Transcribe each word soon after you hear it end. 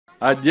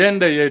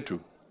agenda yetu,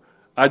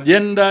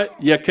 agenda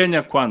ya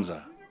Kenya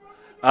kwanza,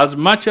 as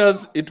much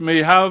as it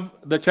may have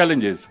the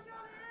challenges,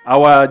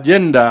 our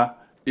agenda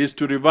is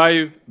to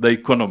revive the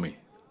economy.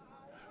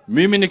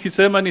 Mimi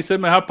nikisema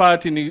niseme hapa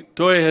ati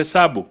nitoe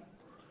hesabu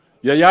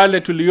ya yale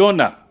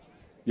tuliona,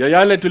 ya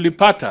yale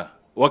tulipata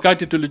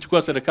wakati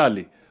tulichukua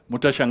serikali,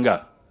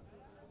 mutashangaa.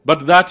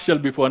 But that shall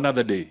be for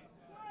another day.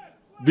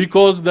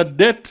 Because the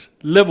debt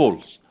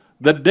levels,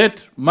 the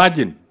debt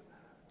margin,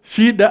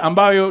 shida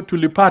ambayo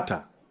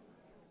tulipata,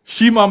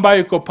 shimo ambayo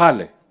iko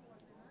pale,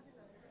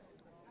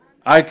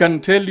 I can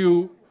tell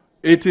you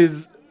it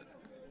is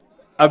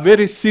a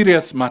very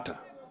serious matter.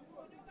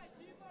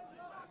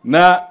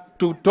 Na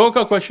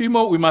kutoka kwa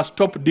shimo, we must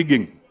stop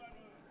digging.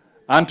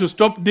 And to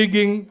stop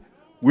digging,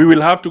 we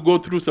will have to go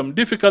through some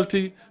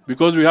difficulty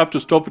because we have to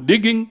stop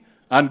digging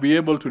and be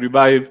able to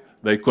revive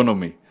the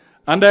economy.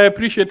 And I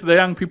appreciate the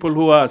young people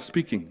who are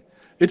speaking.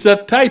 It's a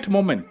tight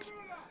moment.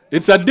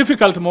 It's a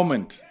difficult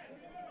moment.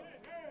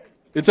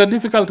 It's a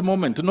difficult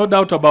moment, no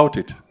doubt about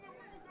it.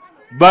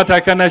 But I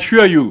can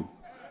assure you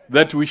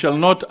that we shall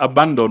not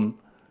abandon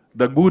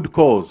the good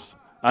cause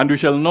and we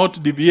shall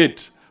not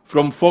deviate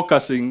from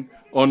focusing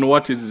on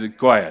what is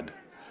required.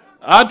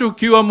 Hata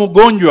ukiwa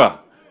mgonjwa,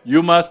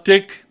 you must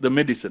take the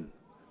medicine.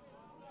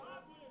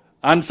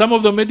 And some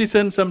of the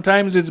medicine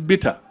sometimes is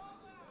bitter.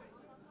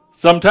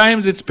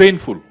 Sometimes it's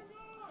painful.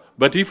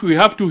 But if we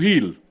have to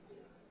heal,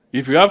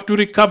 if we have to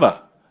recover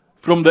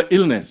from the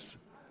illness,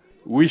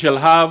 we shall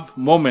have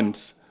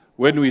moments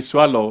when we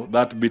swallow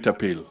that bitter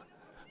pill.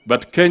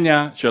 But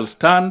Kenya shall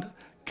stand,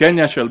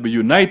 Kenya shall be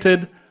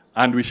united,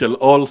 and we shall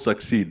all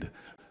succeed.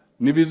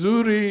 Ni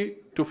vizuri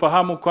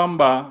tufahamu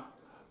kwamba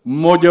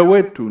mmoja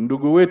wetu,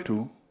 ndugu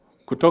wetu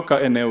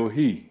kutoka eneo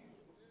hii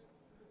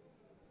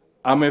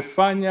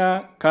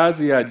amefanya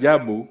kazi ya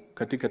ajabu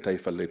katika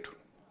taifa letu.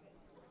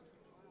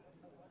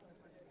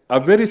 A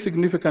very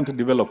significant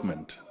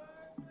development.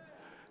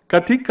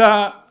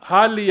 Katika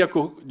hali ya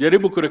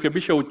kujaribu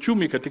kurekebisha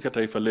uchumi katika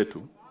taifa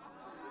letu,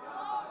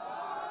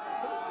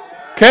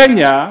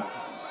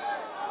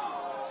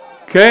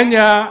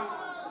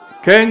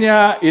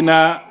 Kenya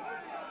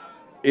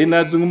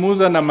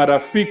inazungumza na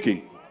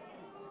marafiki.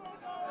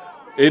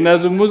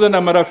 Inazungumza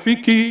na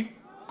marafiki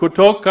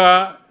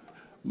kutoka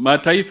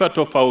mataifa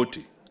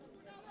tofauti.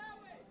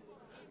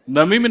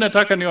 Na mimi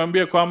nataka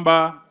niwaambie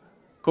kwamba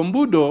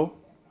Kombudo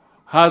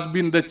has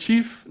been the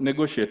chief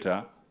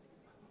negotiator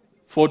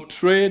for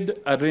trade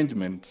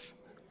arrangements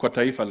kwa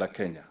taifa la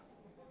Kenya.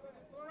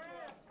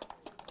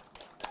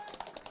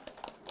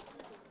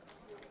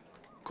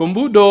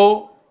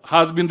 Kombudo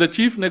has been the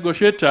chief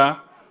negotiator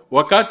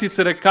wakati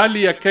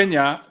serikali ya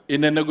Kenya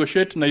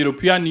negotiate na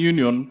European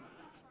Union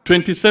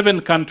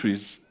 27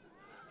 countries,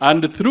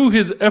 and through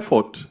his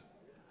effort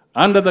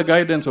under the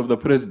guidance of the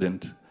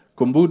president,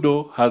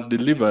 Kombudo has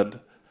delivered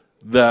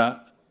the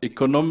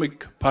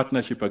economic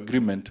partnership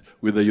agreement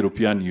with the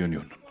European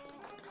Union.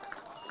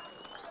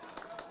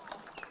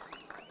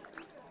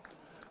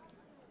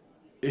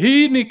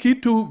 Hii ni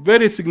kitu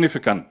very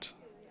significant.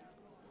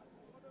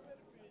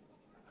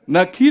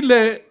 Na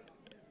kile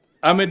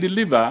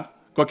amedeliver,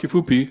 kwa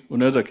kifupi,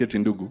 unaweza keti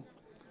ndugu,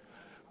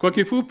 kwa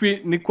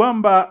kifupi ni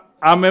kwamba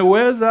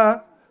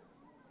ameweza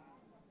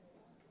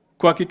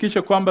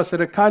kuhakikisha kwamba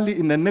serikali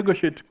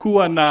negotiate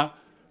kuwa na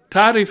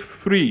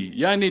tariff free,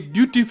 yani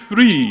duty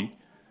free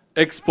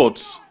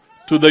exports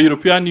to the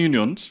European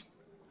Union,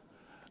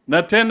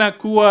 na tena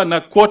kuwa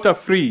na quota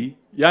free,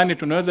 yani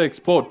tunaweza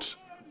export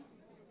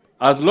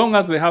as long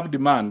as they have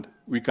demand,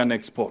 we can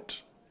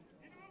export.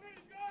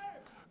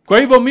 Kwa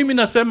hivyo mimi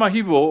nasema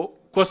hivyo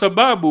kwa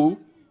sababu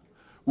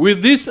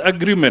with this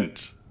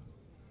agreement,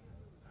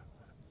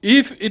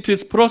 if it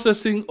is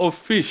processing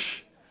of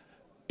fish,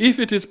 if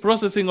it is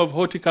processing of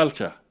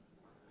horticulture,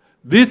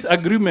 this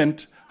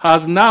agreement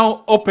has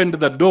now opened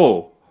the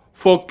door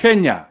for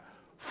Kenya,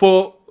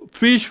 for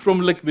fish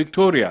from Lake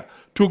Victoria,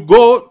 to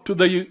go to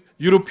the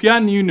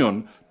European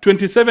Union,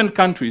 27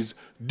 countries,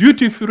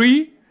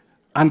 duty-free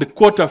and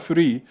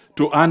quota-free,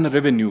 to earn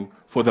revenue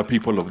for the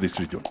people of this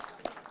region.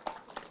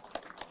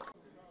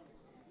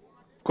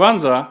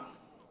 Kwanza,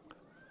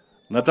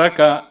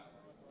 nataka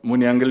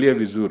muniangalie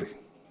vizuri.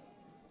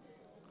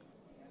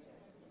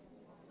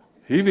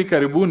 Hivi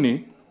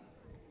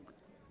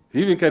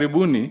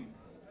karibuni,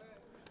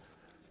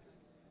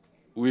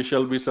 we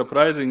shall be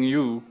surprising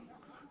you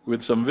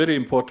with some very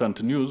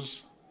important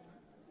news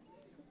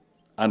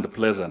and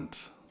pleasant.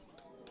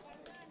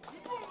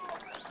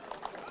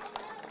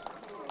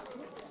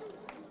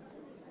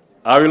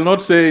 I will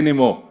not say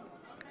anymore.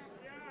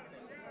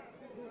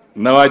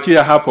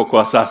 Nawaachia hapo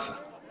kwa sasa.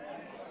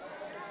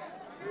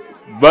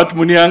 But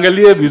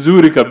muniangalie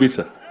vizuri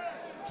kabisa.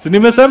 Si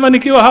nimesema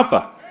nikiwa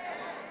hapa?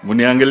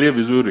 Muniangalie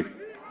vizuri.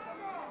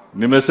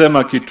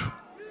 Nimesema kitu.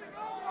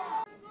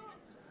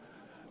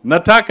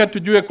 Nataka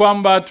tujue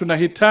kwamba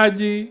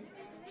tunahitaji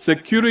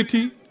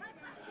security,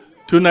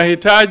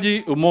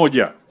 tunahitaji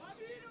umoja.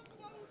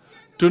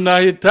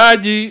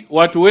 Tunahitaji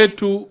watu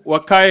wetu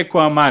wakae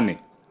kwa amani.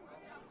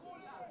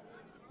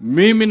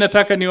 Mimi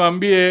nataka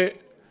niwaambie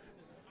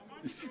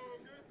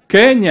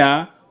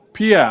Kenya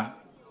pia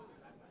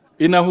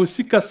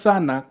inahusika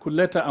sana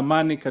kuleta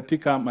amani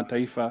katika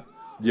mataifa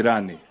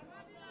jirani.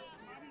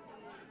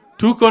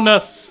 Tuko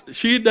na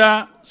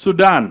shida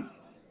Sudan.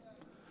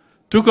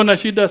 Tuko na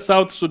shida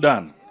South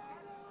Sudan.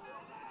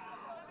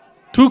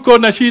 Tuko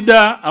na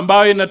shida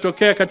ambayo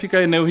inatokea katika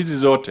eneo hizi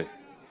zote.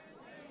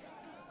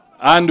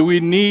 And we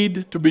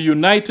need to be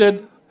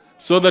united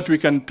so that we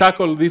can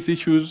tackle these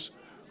issues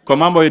kwa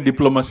mambo ya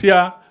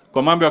diplomasia,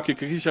 kwa mambo ya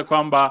kuhakikisha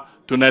kwamba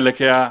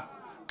tunaelekea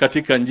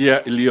katika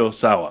njia iliyo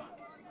sawa.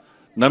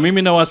 Na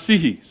mimi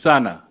nawasihi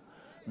sana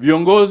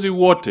viongozi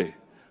wote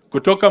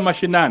kutoka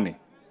mashinani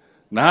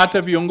na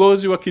hata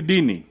viongozi wa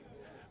kidini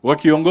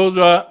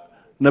wakiongozwa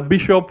na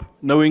bishop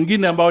na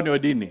wengine ambao ni wa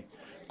dini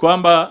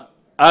kwamba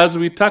as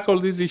we tackle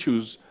these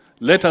issues,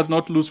 let us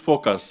not lose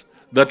focus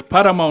that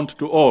paramount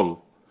to all,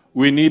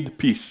 we need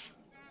peace.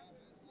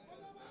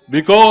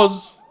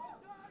 Because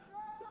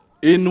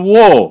in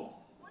war,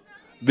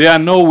 there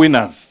are no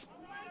winners.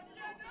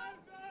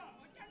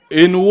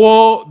 In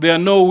war, there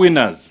are no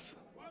winners.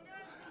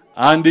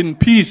 And in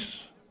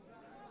peace,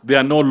 there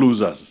are no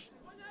losers.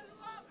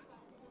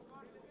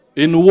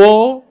 In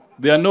war,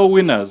 there are no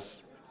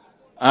winners.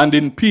 And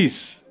in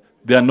peace,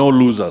 there are no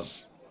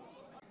losers.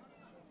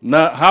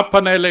 Na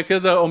hapa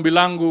naelekeza ombi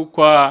langu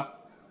kwa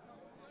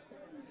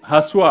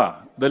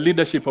haswa, the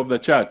leadership of the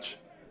church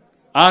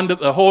and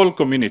the whole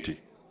community.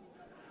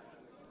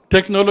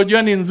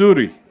 Teknolojia ni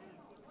nzuri.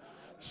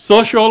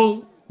 Social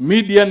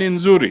media ni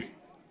nzuri.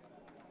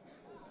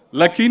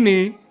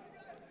 Lakini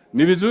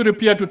ni vizuri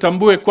pia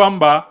tutambue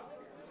kwamba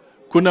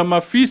kuna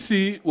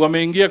mafisi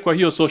wameingia kwa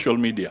hiyo social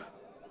media.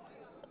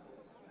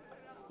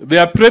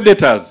 There are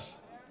predators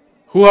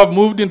who have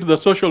moved into the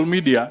social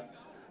media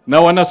na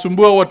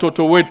wanasumbua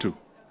watoto wetu.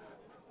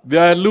 They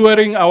are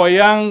luring our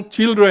young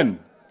children.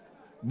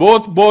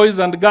 Both boys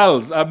and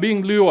girls are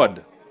being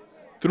lured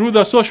through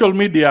the social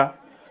media,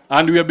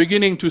 and we are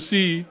beginning to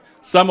see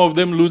some of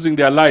them losing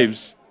their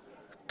lives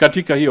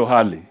katika hiyo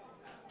hali.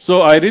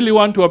 So I really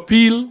want to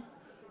appeal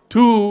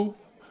to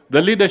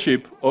the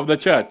leadership of the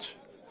church,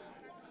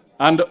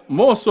 and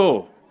more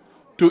so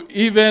to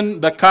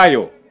even the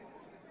Kayo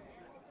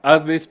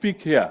as they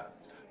speak here,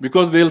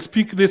 because they'll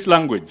speak this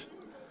language.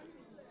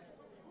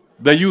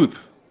 The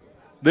youth,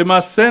 they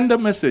must send a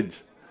message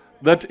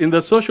that in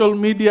the social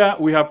media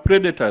we have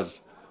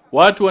predators.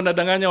 Watu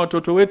wanadanganya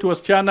watoto wetu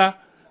wasichana,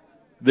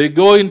 they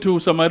go into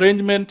some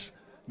arrangement,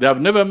 they have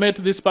never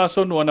met this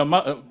person,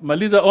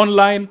 wanamaliza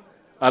online,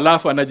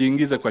 alafu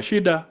anajiingiza kwa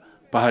shida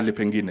pahali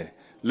pengine.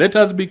 Let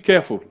us be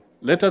careful.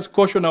 Let us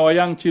caution our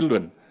young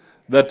children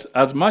that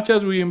as much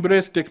as we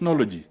embrace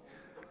technology,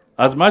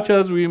 as much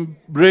as we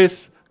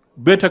embrace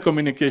better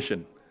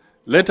communication,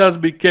 let us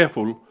be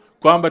careful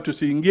kwamba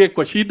tusiingie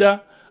kwa shida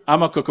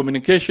ama kwa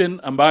communication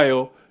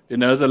ambayo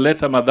inaweza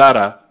leta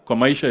madhara kwa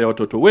maisha ya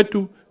watoto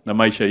wetu na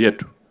maisha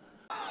yetu.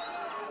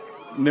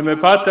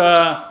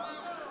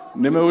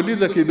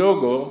 Nimeuliza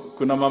kidogo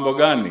kuna mambo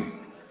gani.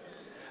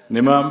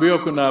 Nimeambiwa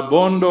kuna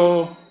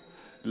Bondo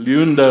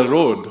Liunda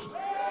Road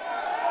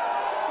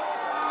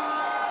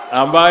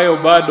ambayo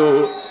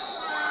bado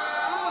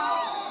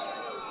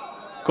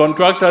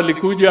contractor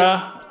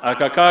alikuja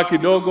akakaa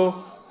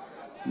kidogo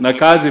na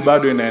kazi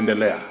bado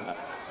inaendelea.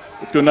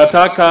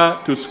 Tunataka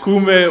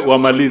tusukume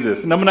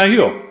wamalize. Namna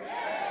hiyo.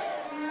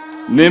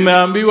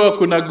 Nimeambiwa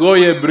kuna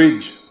Goye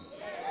Bridge,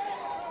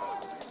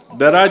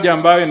 daraja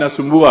ambayo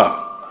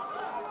inasumbua.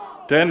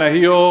 Tena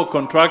hiyo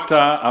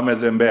contractor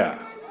amezembea.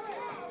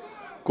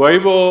 Kwa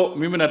hivyo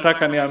mimi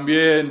nataka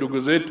niambie ndugu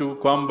zetu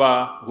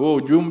kwamba huo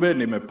ujumbe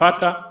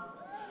nimepata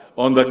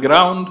on the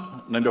ground,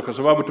 na ndio kwa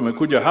sababu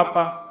tumekuja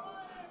hapa.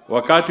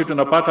 Wakati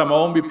tunapata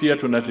maombi pia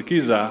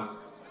tunasikiza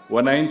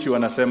wananchi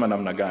wanasema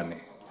namna gani.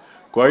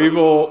 Kwa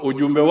hivyo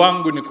ujumbe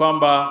wangu ni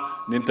kwamba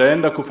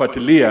nitaenda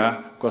kufuatilia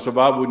kwa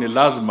sababu ni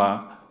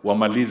lazima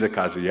wamalize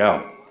kazi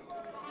yao.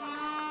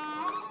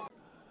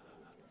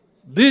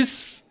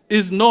 This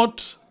is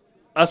not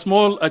a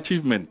small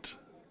achievement.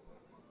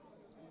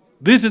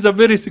 This is a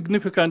very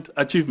significant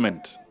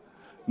achievement.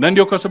 Na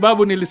ndio kwa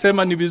sababu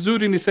nilisema ni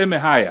vizuri niseme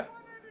haya.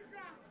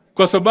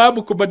 Kwa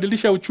sababu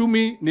kubadilisha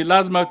uchumi ni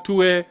lazima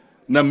tuwe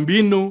na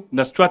mbinu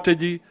na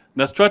strategy,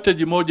 na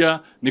strategy moja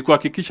ni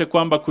kuhakikisha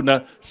kwamba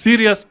kuna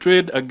serious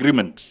trade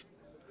agreements.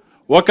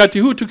 Wakati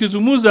huu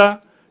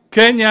tukizungumza,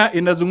 Kenya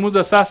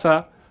inazungumza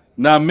sasa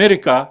na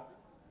Amerika,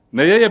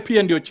 na yeye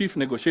pia ndio chief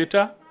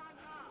negotiator,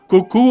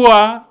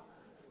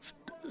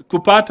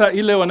 kupata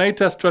ile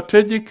wanaita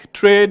strategic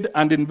trade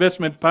and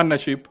investment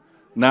partnership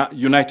na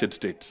United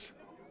States.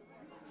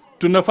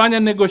 Tunafanya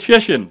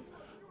negotiation,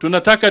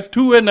 tunataka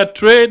tuwe na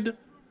trade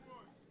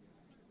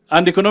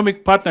and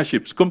economic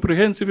partnerships,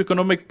 comprehensive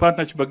economic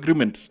partnership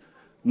agreements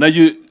na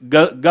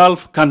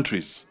Gulf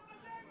countries,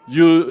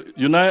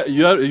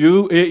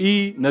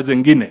 UAE na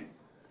zengine.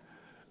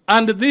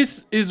 And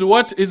this is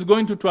what is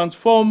going to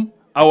transform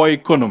our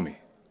economy.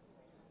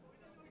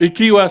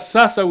 Ikiwa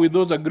sasa with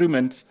those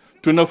agreements,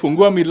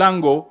 tunafungua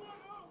milango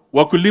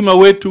wakulima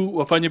wetu,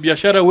 wafanye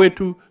biashara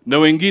wetu na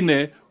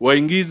wengine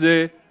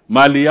waingize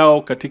mali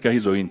yao katika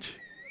hizo nchi.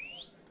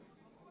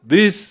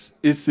 This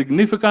is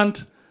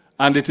significant,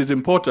 and it is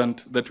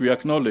important that we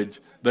acknowledge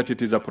that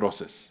it is a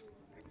process.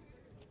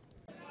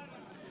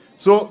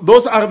 So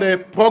those are the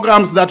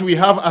programs that we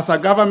have as a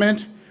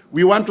government.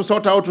 We want to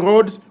sort out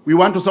roads, we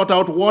want to sort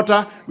out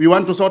water, we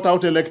want to sort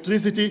out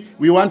electricity,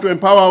 we want to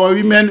empower our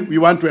women, we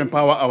want to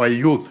empower our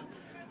youth.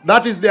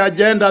 That is the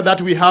agenda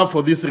that we have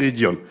for this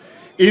region.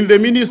 In the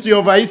Ministry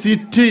of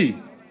ICT,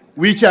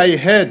 which I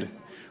head,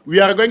 we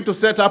are going to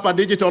set up a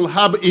digital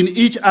hub in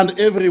each and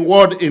every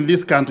ward in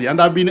this country, and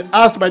I've been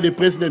asked by the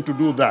President to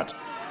do that.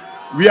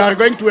 We are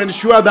going to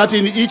ensure that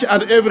in each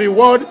and every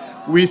ward,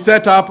 we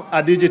set up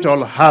a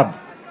digital hub.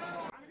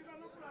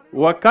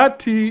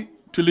 Wakati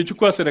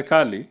tulichukua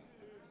serikali,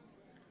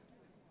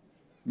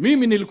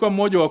 mimi nilikuwa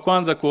mmoja wa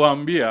kwanza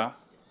kuwaambia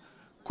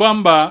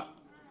kwamba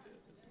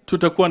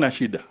tutakuwa na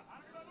shida.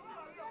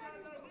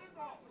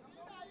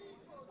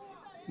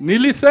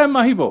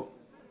 Nilisema hivyo.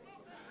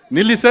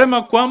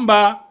 Nilisema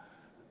kwamba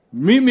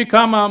mimi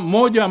kama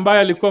mmoja ambaye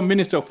alikuwa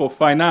Minister for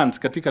Finance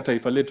katika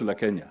taifa letu la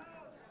Kenya,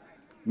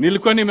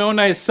 nilikuwa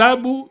nimeona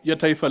hesabu ya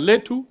taifa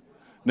letu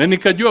na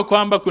nikajua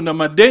kwamba kuna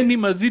madeni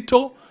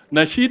mazito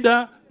na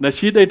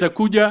shida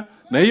itakuja,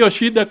 na hiyo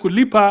shida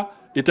kulipa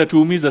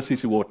itatuumiza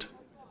sisi wote.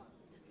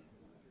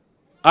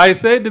 I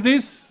said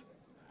this,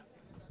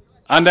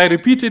 and I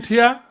repeat it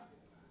here,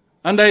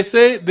 and I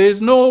say there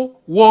is no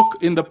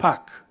walk in the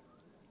park.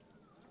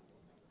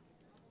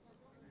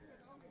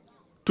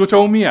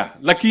 Tutaumia,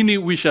 lakini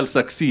we shall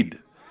succeed.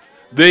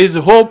 There is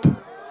hope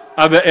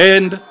at the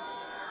end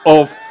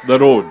of the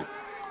road.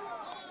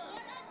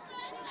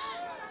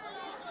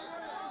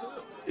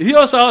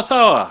 Hiyo sawa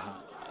sawa.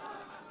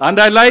 And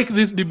I like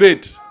this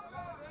debate.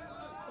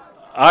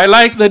 I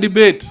like the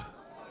debate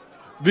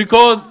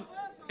because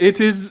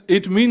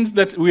it means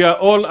that we are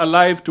all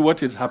alive to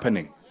what is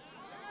happening.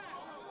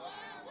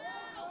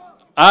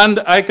 And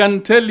I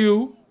can tell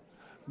you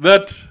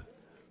that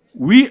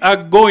we are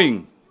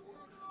going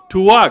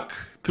to work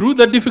through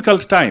the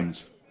difficult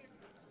times,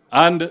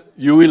 and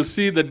you will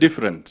see the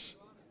difference.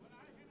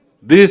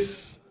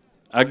 This,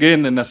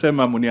 again,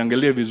 nasema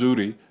muniangalie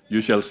vizuri,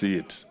 you shall see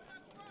it.